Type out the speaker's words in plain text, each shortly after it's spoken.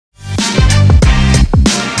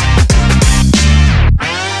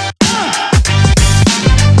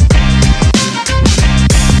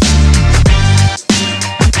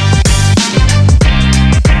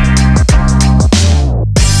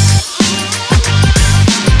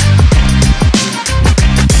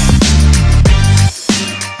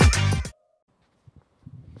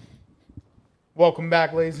Welcome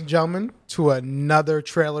back, ladies and gentlemen, to another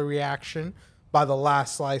trailer reaction by the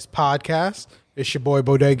Last Slice podcast. It's your boy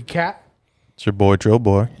Bodega Cat. It's your boy Drill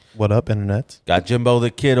Boy. What up, internet? Got Jimbo the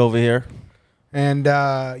Kid over here. And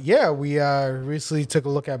we recently took a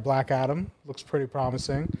look at Black Adam. Looks pretty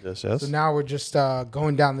promising. Yes. So now we're just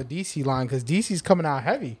going down the DC line because DC's coming out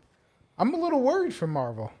heavy. I'm a little worried for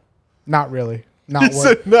Marvel. Not really. Not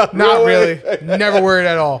worried. Not really. Never worried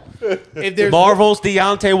at all. If there's Marvel's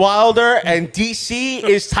Deontay Wilder and DC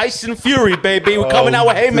is Tyson Fury, baby. We're coming out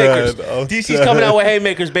with haymakers. DC's coming out with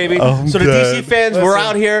haymakers, baby. So the DC fans, we're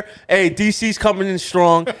out here. Hey, DC's coming in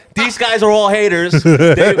strong. These guys are all haters.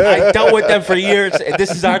 I dealt with them for years.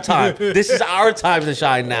 This is our time. This is our time to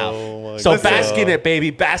shine now. So bask in it, baby.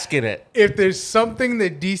 Bask in it. If there's something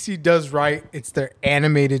that DC does right, it's their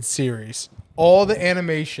animated series. All the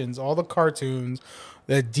animations, all the cartoons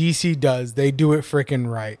that DC does, they do it freaking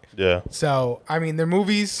right. Yeah. So, I mean, their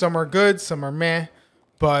movies, some are good, some are meh.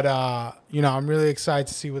 But, I'm really excited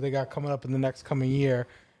to see what they got coming up in the next coming year.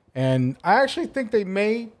 And I actually think they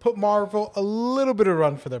may put Marvel a little bit of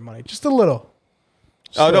run for their money. Just a little.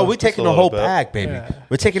 Oh, no, we're taking the whole bag, baby. Yeah.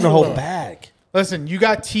 We're taking the whole bag. Listen, you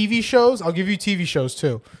got TV shows. I'll give you TV shows,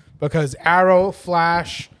 too. Because Arrow,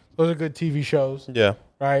 Flash, those are good TV shows. Yeah.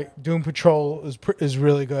 Right, Doom Patrol is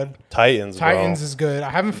really good. Titans is good.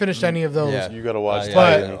 I haven't finished any of those. Yeah. You gotta watch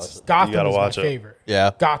But Titans. Gotham is my watch it. favorite.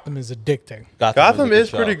 Yeah. Gotham is addicting. Gotham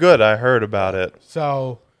is pretty good. I heard about it.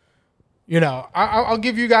 So, I'll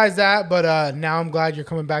give you guys that. But now I'm glad you're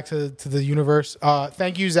coming back to the universe.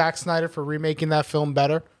 Thank you, Zack Snyder, for remaking that film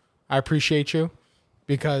better. I appreciate you.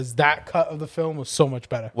 Because that cut of the film was so much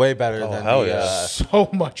better. Way better than hell the, yeah. So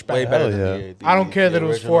much better. way better Hell than the I don't care that it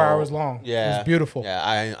was 4 original. hours long. Yeah, It was beautiful.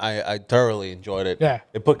 Yeah, I thoroughly enjoyed it. Yeah.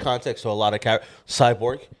 It put context to a lot of characters.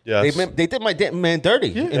 Cyborg. Yes. They did my man dirty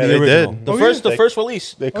in the they original. did. The Oh, first yeah. the first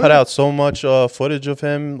release. They cut out so much footage of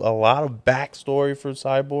him. A lot of backstory for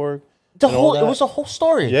Cyborg. The and all whole it that. was a whole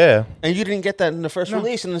story. Yeah. And you didn't get that in the first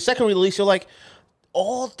release. In the second release, you're like,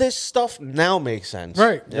 all this stuff now makes sense.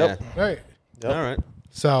 Right. Yeah. Right. All right.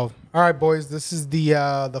 So, all right, boys, this is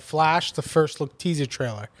the Flash, the first look teaser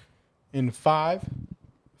trailer. In 5,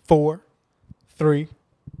 4, 3,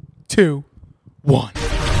 2, 1.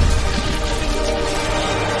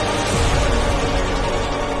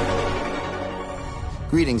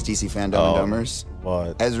 Greetings, DC fandom and dumbers.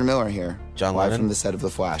 What? Ezra Miller here, John live Lennon? from the set of The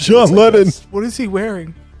Flash. John It looks Lennon. this. What is he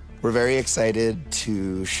wearing? We're very excited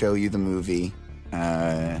to show you the movie,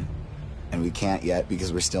 and we can't yet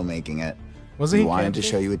because we're still making it. Wasn't We he wanted to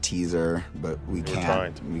canceled? show you a teaser, but we trying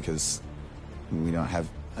can't to. because we don't have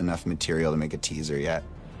enough material to make a teaser yet.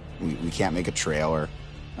 We can't make a trailer.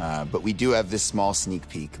 But we do have this small sneak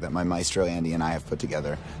peek that my maestro Andy and I have put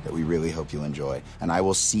together that we really hope you'll enjoy. And I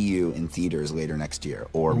will see you in theaters later next year,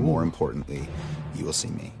 or more importantly, you will see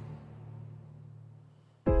me.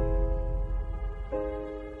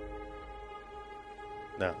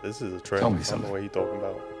 Nah, this is a trailer. Tell me I don't something. know what you talking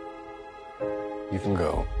about. You can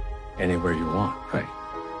go anywhere you want, right?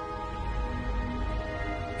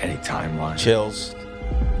 Any timeline, Chills.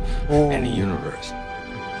 any universe.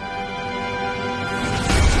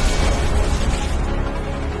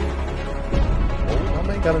 Oh, my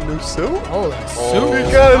man got a new suit. Oh, that's Oh. suit.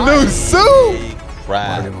 He got a new suit. Big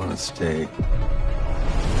Why do crap. you want to stay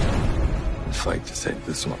and fight to save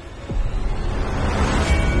this one?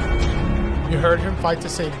 You heard him fight to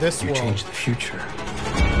save this You world. change the future,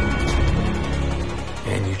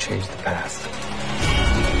 and you change the past.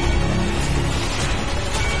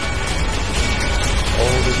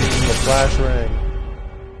 Oh, they're using the flash ring.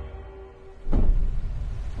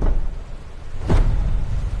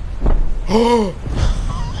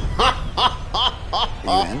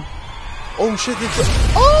 Are you in? Oh shit!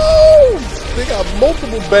 They got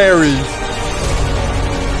multiple berries.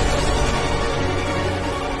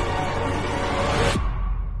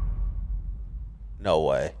 No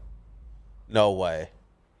way. No way.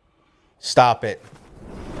 Stop it.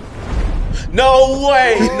 No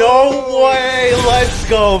way. No way. Let's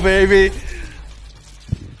go, baby.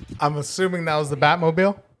 I'm assuming that was the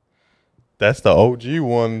Batmobile. That's the OG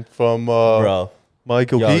one from Bro.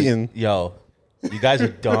 Michael Keaton. Yo, you guys are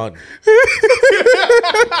done.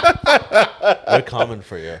 We're coming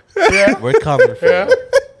for you. Yeah. We're coming for Yeah. you.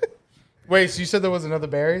 Wait, so you said there was another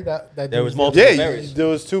Barry? That There was dude- multiple Yeah, berries. there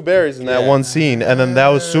was two berries in that Yeah. one scene, and then that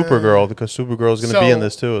was Supergirl because Supergirl's going to be in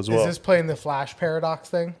this too as well. Is this playing the Flash paradox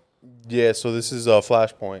thing? Yeah, so this is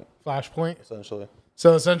Flashpoint Flashpoint? essentially.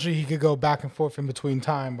 So essentially he could go back and forth in between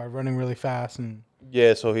time by running really fast and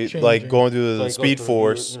Yeah, so he Changing. like going through the Like, Speed go through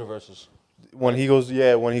Force. When he goes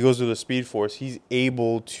through the Speed Force, he's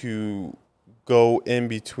able to go in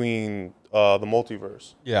between the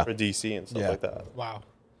multiverse Yeah. for DC and stuff Yeah. like that. Wow.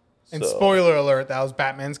 And So- spoiler alert, that was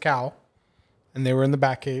Batman's cowl. And they were in the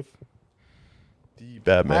Batcave. The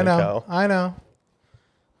Batman cowl. I know.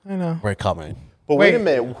 We're coming. But wait a Wait.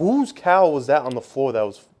 minute, whose cowl was that on the floor that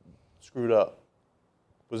was screwed up?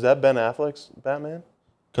 Was that Ben Affleck's Batman?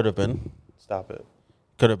 Could have been. Stop it.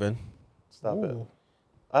 Could have been. Stop it.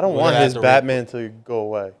 I don't We're want gonna his have to Batman to go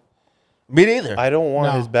away. Me neither. I don't want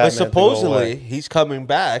No. his but Batman supposedly to go away. he's coming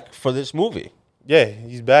back for this movie. Yeah,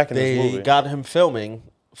 he's back in this They movie. got him filming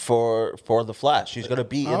for the Flash. He's gonna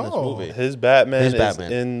be in this Oh. movie. His Batman His is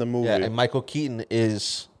Batman. in the movie. Yeah, and Michael Keaton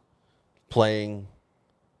is playing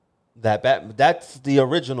that Batman. That's the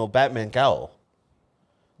original Batman cowl.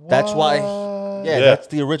 That's why. Yeah, Yeah. that's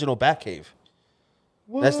the original Batcave.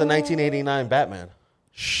 That's the 1989 Batman,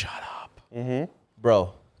 Shut up.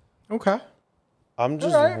 bro. Okay. I'm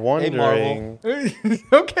just Alright. wondering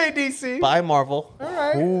Okay, DC. By Marvel. All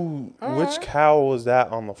right. which cowl was that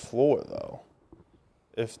on the floor though?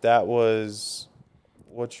 If that was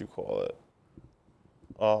what you call it,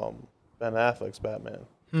 Ben Affleck's Batman.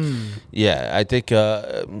 Yeah, I think.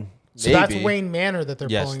 So that's maybe. Wayne Manor that they're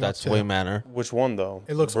Yes, pulling that's up to. Wayne Manor. Which one though?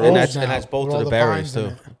 It looks Bro. old And now, that's both with of all the berries, vines in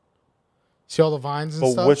too. it. See all the vines and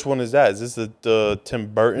But stuff? which one is that? Is this the Tim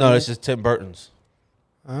Burton? No, this is Tim Burton's.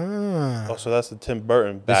 Oh, so that's the Tim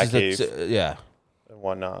Burton This Batcave is the yeah. and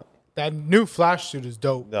whatnot. That new Flash suit is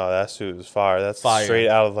dope. No, that suit is fire. That's Fire. straight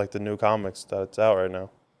out of like the new comics that's out right now.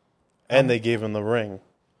 And they gave him the ring.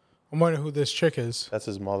 I'm wondering who this chick is. That's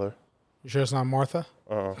his mother. You sure it's not Martha?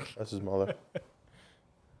 That's his mother.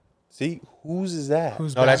 See, whose is that?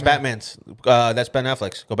 Who's No, that's Batman's. That's Ben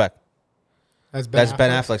Affleck's. Go back. That's That's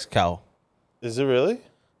Ben Affleck's cowl. Is it really?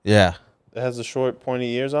 Yeah. It has the short,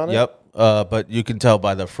 pointy ears on it. Yep. But you can tell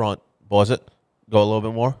by the front. What was it? Go a little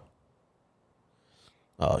bit more.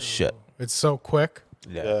 Oh shit. It's so quick.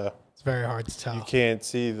 Yeah. It's very hard to tell. You can't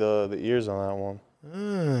see the ears on that one.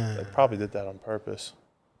 They probably did that on purpose.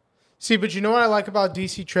 See, but you know what I like about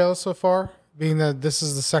DC trailers so far? Being that this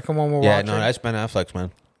is the second one we're Yeah, watching. no, that's Ben Affleck's,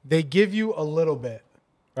 man. They give you a little bit,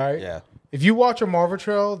 right? Yeah. If you watch a Marvel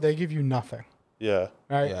trailer, they give you nothing, Yeah.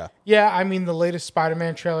 right? Yeah. Yeah, I mean, the latest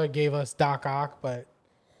Spider-Man trailer gave us Doc Ock, but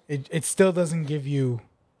it still doesn't give you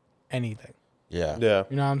anything. Yeah. Yeah.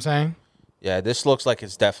 You know what I'm saying? Yeah, this looks like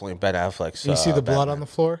it's definitely Ben Affleck's. You see the blood on the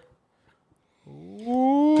floor?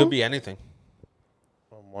 Could be anything.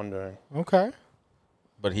 I'm wondering. Okay.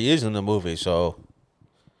 But he is in the movie, so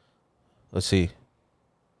let's see.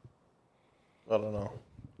 I don't know.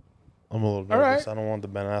 I'm a little All nervous. right. I don't want the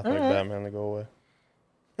Ben Affleck Batman to go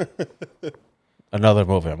away. Another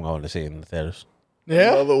movie I'm going to see in the theaters.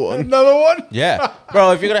 Yeah. Another one. Another one? Yeah.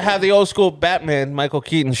 Bro, if you're going to have the old school Batman, Michael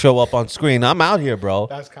Keaton, show up on screen, I'm out here, bro.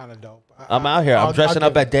 That's kind of dope. I'm out here. I'm I'll dressing give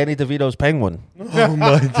up at Danny DeVito's Penguin. Oh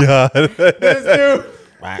my god. this dude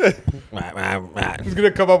Yep. is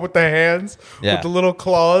gonna come up with the hands, Yeah. with the little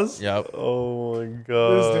claws. Oh my This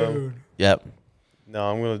god. dude. Yep.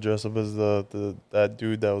 No, I'm gonna dress up as the that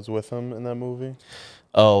dude that was with him in that movie.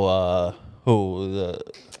 Oh, who?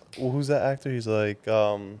 Well, who's that actor? He's like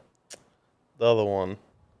the other one.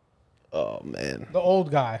 Oh man. The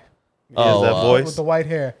old guy He has that Oh, voice. with the white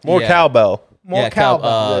hair. More Yeah. cowbell. More Yeah,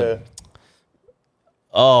 cowbell. Yeah.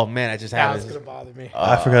 Oh, man, I just That had was it. gonna bother me.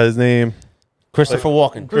 I forgot his name. Christopher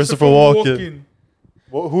Walken. Christopher Walken.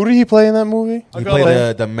 Who did he play in that movie? He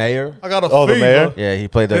played the mayor. I got a Oh, the fever. mayor? Yeah, he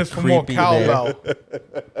played the This for more creepy mayor. cowbell.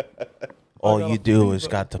 All you do is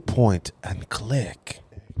got to point and click.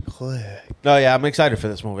 Click. No, yeah, I'm excited for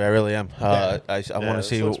this movie. I really am. I want to this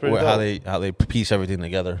see looks pretty how dope. they piece everything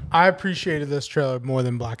together. I appreciated this trailer more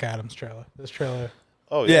than Black Adam's trailer. This trailer.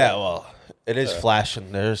 Oh Yeah, well, it is Flash,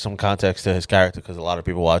 and there's some context to his character because a lot of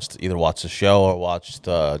people either watched the show or watched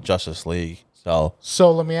Justice League. So,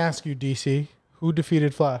 Let me ask you, DC, who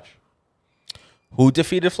defeated Flash? who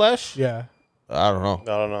defeated Flash? Yeah. I don't know. I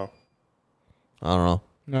don't know.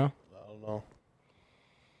 No. I don't know.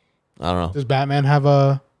 I don't know. Does Batman have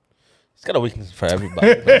a? He's got a weakness for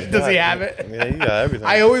everybody. Does he have it? Yeah, you got everything.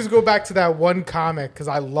 I always go back to that one comic because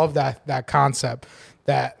I love that concept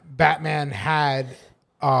that Batman had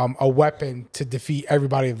a weapon to defeat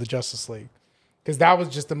everybody of the Justice League. Because that was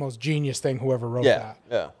just the most genius thing whoever wrote that.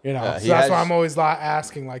 yeah. You know, Yeah, so he that's has- why I'm always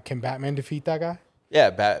asking, like, can Batman defeat that guy? Yeah,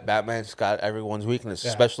 Batman's got everyone's weakness, Yeah.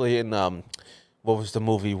 especially in what was the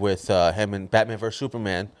movie with him and Batman vs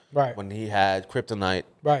Superman? Right. When he had kryptonite,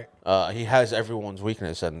 Right. he has everyone's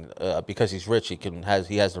weakness, and because he's rich, he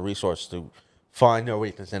has the resource to find their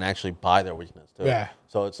weakness and actually buy their weakness too. Yeah.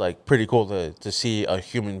 So it's like pretty cool to see a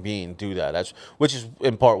human being do that. Which is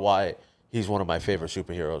in part why he's one of my favorite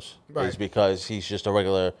superheroes. Right. Is because he's just a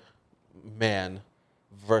regular man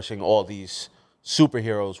versus all these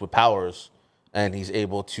superheroes with powers, and he's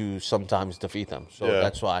able to sometimes defeat them. So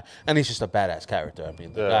that's why. And he's just a badass character. I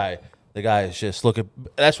mean, the guy is just looking.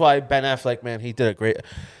 That's why Ben Affleck, man, he did a great.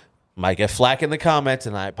 Might get flack in the comments,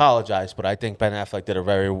 and I apologize, but I think Ben Affleck did a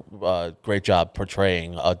very great job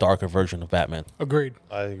portraying a darker version of Batman. Agreed.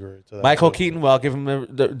 I agree. To that Michael too. Keaton, well, I'll give him.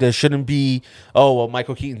 There shouldn't be. Oh, well,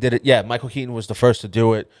 Michael Keaton did it. Yeah, Michael Keaton was the first to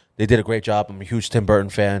do it. They did a great job. I'm a huge Tim Burton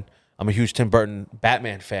fan. I'm a huge Tim Burton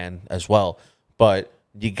Batman fan as well. But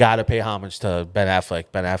you got to pay homage to Ben Affleck.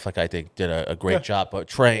 Ben Affleck, I think, did a great job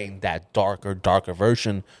portraying that darker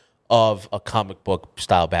version of a comic book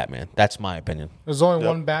style Batman. That's my opinion. There's only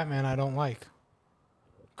one Batman I don't like.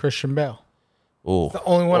 Christian Bale. Ooh. The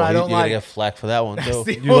only one I don't You're like. gonna get flack for that one too.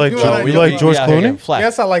 You like George Clooney?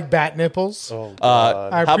 Yes, I like bat nipples. Oh,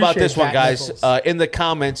 God. I How about appreciate this one, bat guys? nipples. In the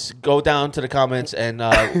comments, go down to the comments and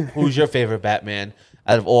who's your favorite Batman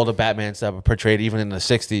out of all the Batmans that were portrayed, even in the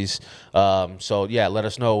 '60s? So yeah, let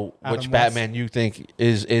us know Adam which West. Batman you think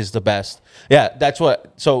is the best. Yeah, that's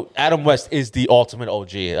what. So Adam West is the ultimate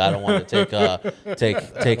OG. I don't want to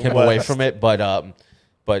take him away from it, but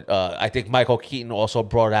I think Michael Keaton also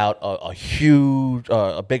brought out a huge,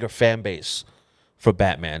 a bigger fan base for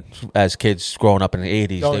Batman. As kids growing up in the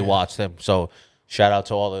 '80s, they watched him. So shout out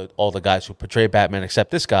to all the guys who portray Batman, except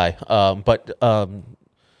this guy.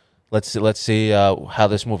 Let's see how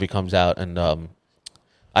this movie comes out, and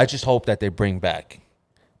I just hope that they bring back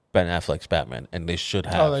Ben Affleck's Batman, and they should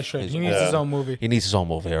have. Oh, they should. He needs his own movie. He needs his own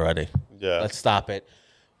movie already. Yeah. Let's stop it.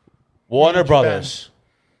 Warner Brothers.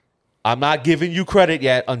 I'm not giving you credit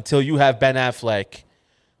yet until you have Ben Affleck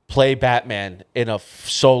play Batman in a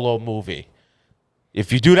solo movie.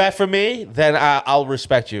 If you do that for me, then I'll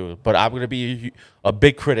respect you. But I'm going to be a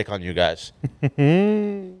big critic on you guys.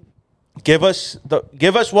 Give us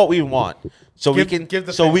what we want, so we can give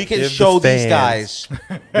the show these guys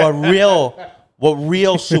what real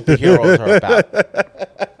superheroes are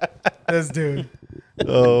about. This dude.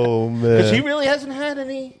 Oh man. Because he really hasn't had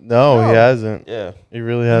any. No, he hasn't. Yeah, He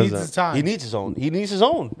really He needs his hasn't. time. he needs his own. He needs his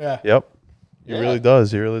own. Yeah. Yep. He Yeah. really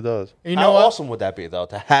does. He really does. You How know what? awesome would that be, though,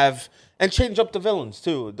 to have and change up the villains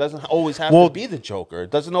too? It doesn't always have Well, to be the Joker. It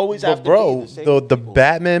doesn't always have But to bro, be the same the people.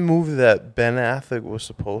 Batman movie that Ben Affleck was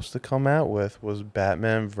supposed to come out with was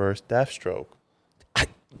Batman vs. Deathstroke.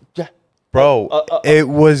 Yeah, Bro, it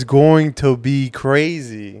was going to be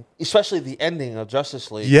crazy. especially the ending of Justice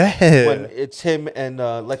League. Yeah. when it's him and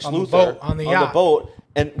Lex On the Luthor boat, on the yacht. boat.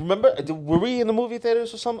 And remember, were we in the movie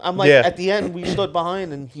theaters or something? I'm like, Yeah. at the end, we stood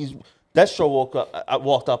behind, and Deathstroke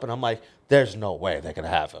walked up, and I'm like, there's no way they're gonna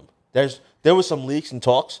have him. There was some leaks and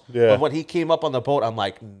talks, Yeah. but when he came up on the boat, I'm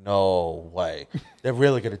like, no way, they're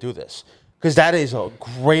really gonna do this, because that is a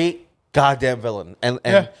great goddamn villain, and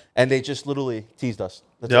they just literally teased us.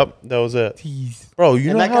 That's Yep, it. that was it. Tease. Bro,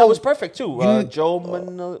 you And know that how guy was perfect too. Joe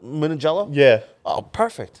Manganiello. Yeah. Oh,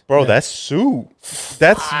 perfect. Bro, that suit.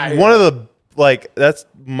 That's one of the that's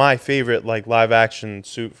my favorite live action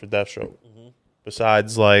suit for Deathstroke.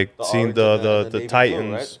 Besides seeing orange and the navy blue,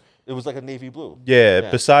 Titans. right? It was like a navy blue.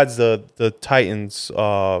 Yeah, besides the Titans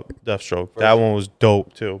Deathstroke. That one was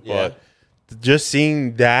dope too. Yeah. But just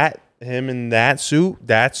seeing him in that suit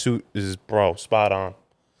is spot on.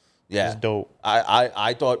 Yeah, It's dope.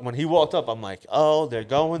 I thought when he walked up, I'm like, oh, they're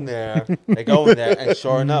going there. They're going there. And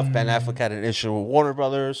sure enough, Ben Affleck had an issue with Warner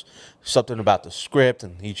Brothers, something about the script,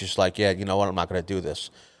 and he's just like, yeah, you know what, I'm not going to do this.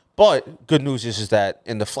 But good news is that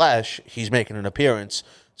in The Flash, he's making an appearance.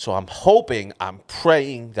 So I'm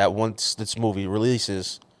praying that once this movie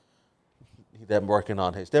releases, they're working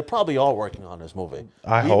on his. They're probably all working on his movie.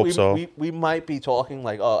 I hope so. We might be talking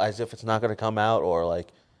as if it's not going to come out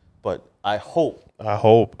but I hope I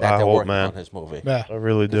hope, that they're working man. on his movie. Yeah. I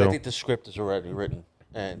really 'Cause I do. think the script is already written,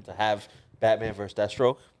 and to have Batman vs.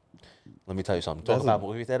 Deathstroke, let me tell you something. Talk about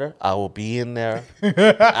movie theater. I will be in there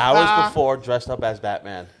hours before, dressed up as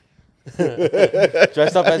Batman,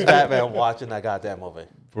 watching that goddamn movie.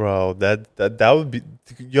 Bro, that would be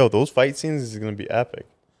those fight scenes is gonna be epic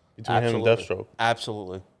between him and Deathstroke.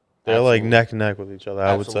 Absolutely. They're like neck and neck with each other,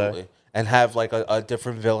 I would Absolutely. say. And have like a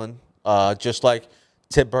different villain, just like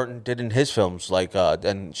Tim Burton did in his films.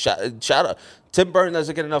 And shout out, Tim Burton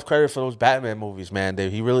doesn't get enough credit for those Batman movies, man.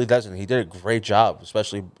 He really doesn't. He did a great job,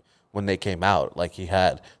 especially when they came out. Like he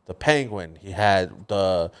had the Penguin, he had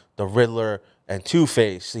the Riddler and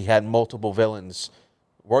Two-Face. He had multiple villains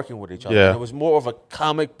working with each other. Yeah. And it was more of a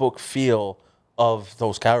comic book feel of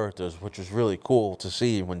those characters, which was really cool to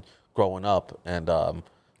see when growing up. And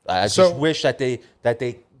I just wish that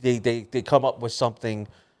they come up with something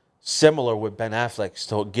similar with Ben Affleck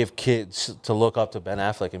to give kids to look up to Ben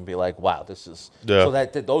Affleck and be like, wow, this is Yeah. so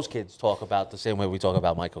that those kids talk about the same way we talk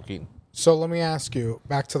about Michael Keaton. So let me ask you,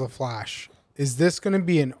 back to the Flash. Is this going to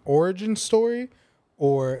be an origin story,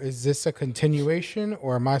 or is this a continuation,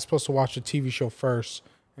 or am I supposed to watch the TV show first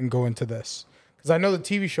and go into this? Because I know the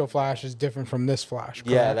TV show Flash is different from this Flash.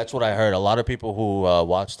 Yeah, correct? that's what I heard. A lot of people who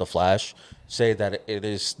watch The Flash say that it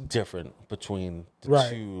is different between the right.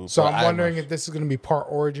 two. So but I'm wondering if this is going to be part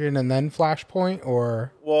origin and then Flashpoint,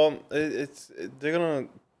 or Well, they're gonna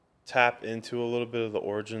tap into a little bit of the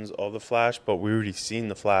origins of the Flash, but we already seen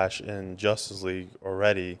the Flash in Justice League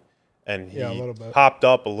already, and he Yeah, a little bit. popped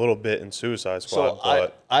up a little bit in Suicide Squad. So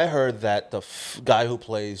but I heard that the guy who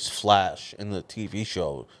plays Flash in the TV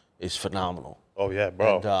show is phenomenal. oh yeah,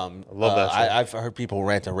 bro, And, I love that. Show. I've heard people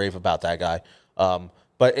rant and rave about that guy.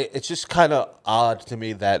 But it's just kind of odd to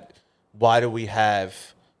me that why do we have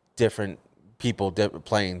different people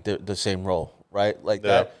playing the same role, right? Like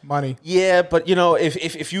Yeah. that. money. Yeah, but you know,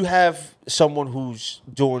 if you have someone who's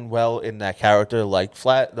doing well in that character, like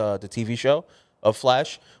the TV show of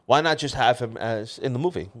Flash, why not just have him as in the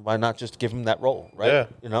movie? Why not just give him that role, right? Yeah,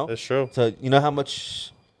 you know, that's true. So you know how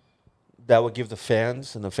much that would give the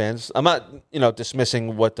fans. I'm not,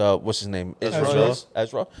 dismissing what what's his name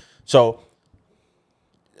Ezra. So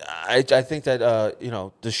I think that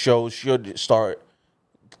the show should start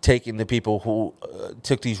taking the people who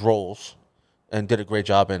took these roles and did a great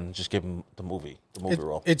job and just give them the movie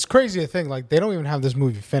role. It's crazy to think like they don't even have this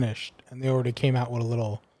movie finished, and they already came out with a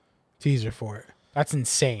little teaser for it. That's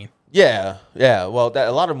insane. Yeah. Well,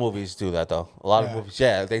 a lot of movies do that though. A lot of Yeah. movies,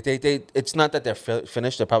 yeah. They it's not that they're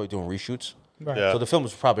finished. They're probably doing reshoots. Right. Yeah. So the film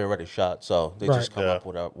is probably already shot. So they just come Yeah. up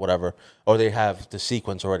with whatever, or they have the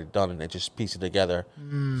sequence already done and they just piece it together.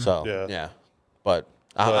 So Yeah. but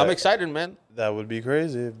I'm excited, man. That would be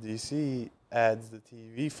crazy if DC adds the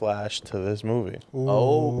TV Flash to this movie.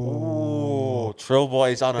 Oh, Trill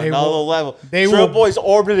Boy's on They another will- level. they Trill will- Boy's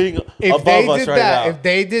orbiting If above they us did right that, now. if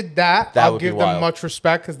they did that, That I'll would be give them wild. much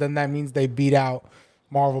respect because then that means they beat out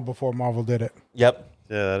Marvel before Marvel did it. Yep.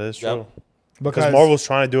 Yeah, that is true. Yep. Because Marvel's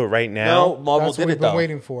trying to do it right No, now. Marvel that's what did we've it been though.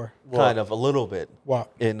 waiting for. Kind of a little bit.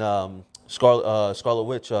 What? In Scarlet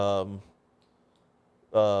Witch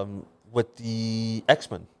with the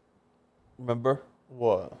X-Men. Remember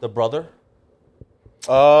What? the brother?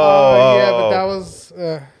 Oh, yeah, but that was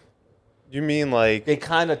You mean like? They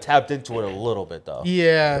kind of tapped into it a little bit though.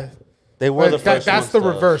 yeah. They were the But first. that's ones the to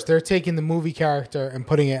reverse. They're taking the movie character and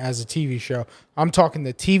putting it as a TV show. I'm talking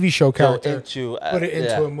the TV show character. Put it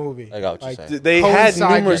into a movie. I got what you're saying. They had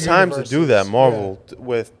coincide numerous the times to do that. universes. Marvel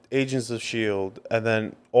with Agents of Shield, and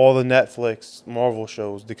then all the Netflix Marvel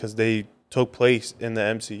shows because they took place in the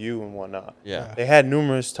MCU and whatnot. Yeah. They had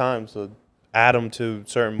numerous times to add them to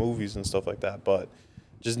certain movies and stuff like that, but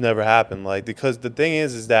just never happened. Like because the thing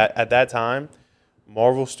is that at that time,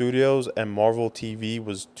 Marvel Studios and Marvel TV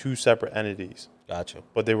was two separate entities, Gotcha.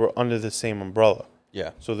 but they were under the same umbrella.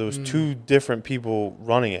 Yeah. So there was two different people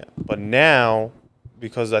running it. But now,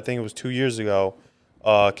 because I think it was 2 years ago,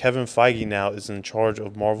 Kevin Feige now is in charge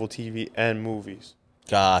of Marvel TV and movies.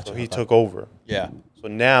 Gotcha. So he took over. Yeah. So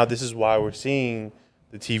now this is why we're seeing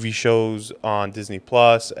the TV shows on Disney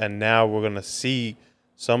Plus, and now we're gonna see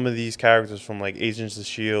some of these characters from like Agents of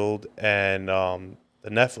Shield and the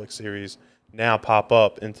Netflix series now pop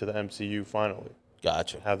up into the MCU finally,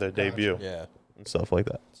 Gotcha. have their debut Yeah. and stuff like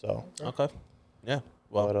that. So, Okay. Yeah.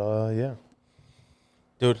 Well, but yeah.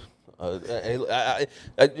 dude.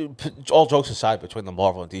 All jokes aside, between the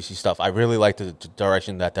Marvel and DC stuff, I really like the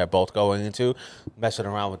direction that they're both going into, messing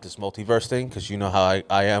around with this multiverse thing, because you know how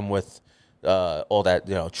I am with all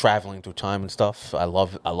that, traveling through time and stuff. I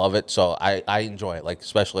love it. So I enjoy it. Like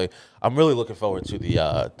especially, I'm really looking forward to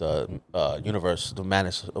the universe, the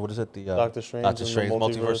Madness. What is it? The Doctor Strange Doctor and the Strange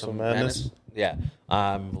Multiverse of Madness? Yeah.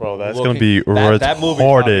 Bro, that's looking- gonna be that movie's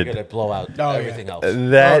probably retarded. gonna blow out Oh, yeah. everything else.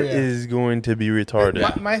 That Oh, yeah. is going to be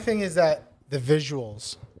retarded. My thing is that the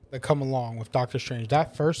visuals that come along with Doctor Strange,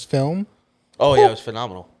 that first film, Oh yeah, it was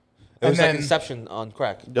phenomenal. It And was like then- Inception on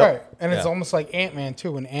crack. right? And it's Yeah. almost like Ant-Man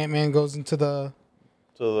too. When Ant-Man goes into the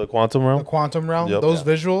To the quantum realm? quantum realm, Yep. those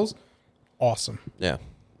visuals, awesome. Yeah.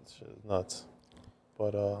 Shit is nuts.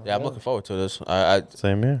 But Yeah, I'm looking forward to this. I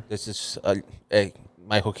same here. this is hey,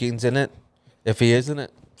 Michael Keaton's in it. If he is in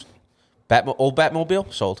it, old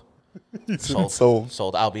Batmobile sold.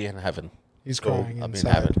 Sold. I'll be in heaven. He's crying I'll be in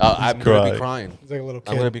inside. heaven. I'm gonna crying. be crying. He's like a little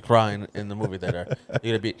I'm gonna kid. be crying in the movie theater.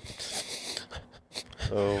 You're gonna be.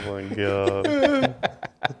 Oh my god.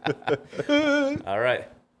 All right.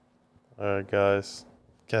 All right, guys.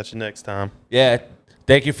 Catch you next time. Yeah.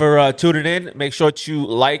 Thank you for tuning in. Make sure to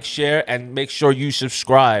like, share, and make sure you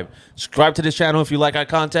subscribe. Subscribe to this channel if you like our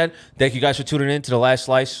content. Thank you guys for tuning in to the Last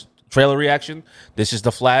Slice trailer reaction. This is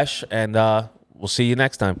The Flash, and we'll see you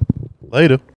next time. Later.